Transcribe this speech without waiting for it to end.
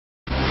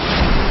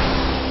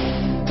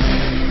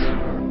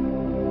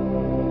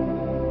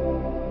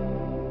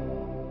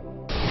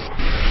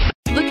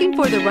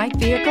for the right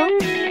vehicle?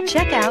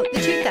 Check out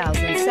the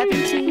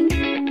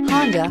 2017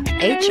 Honda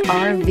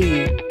HR-V.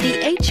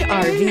 The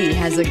HR-V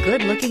has a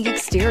good-looking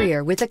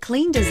exterior with a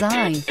clean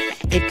design.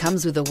 It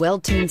comes with a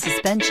well-tuned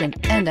suspension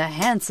and a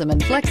handsome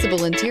and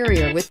flexible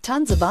interior with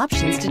tons of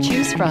options to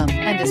choose from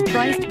and is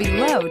priced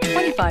below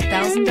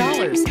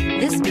 $25,000.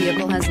 This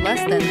vehicle has less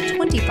than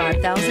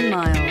 25,000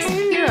 miles.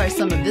 Here are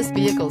some of this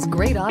vehicle's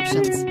great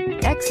options: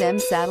 XM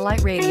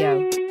satellite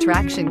radio,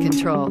 traction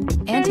control,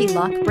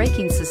 anti-lock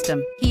braking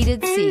system,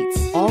 heated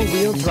seats,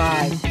 all-wheel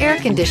drive, air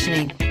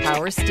conditioning,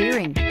 power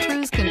steering,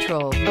 cruise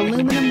control,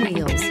 aluminum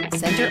wheels,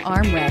 center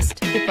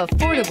armrest. If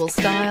affordable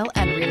style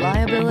and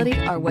reliability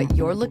are what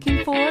you're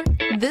looking for,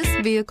 this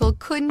vehicle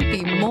couldn't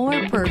be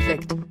more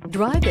perfect.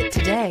 Drive it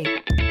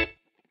today.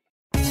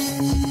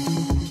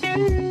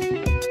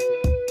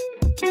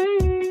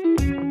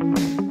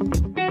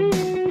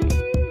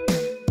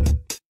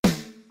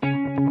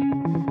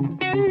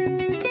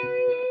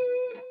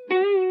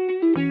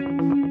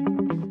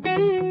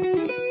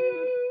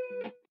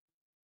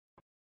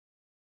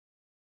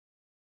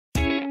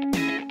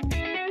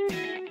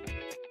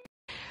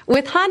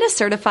 With Honda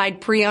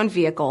certified pre-owned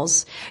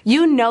vehicles,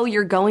 you know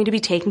you're going to be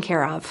taken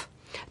care of.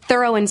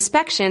 Thorough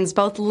inspections,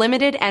 both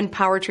limited and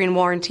powertrain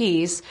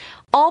warranties,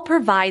 all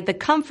provide the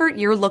comfort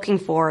you're looking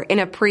for in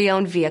a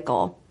pre-owned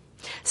vehicle.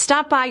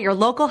 Stop by your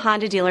local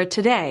Honda dealer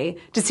today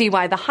to see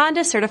why the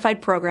Honda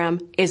certified program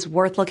is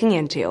worth looking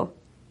into.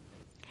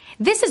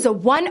 This is a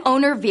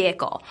one-owner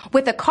vehicle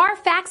with a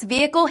CARFAX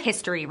Vehicle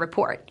History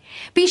Report.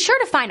 Be sure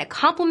to find a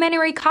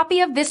complimentary copy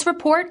of this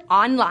report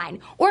online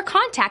or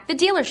contact the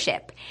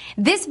dealership.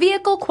 This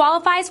vehicle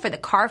qualifies for the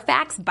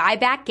CARFAX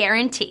Buyback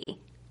Guarantee.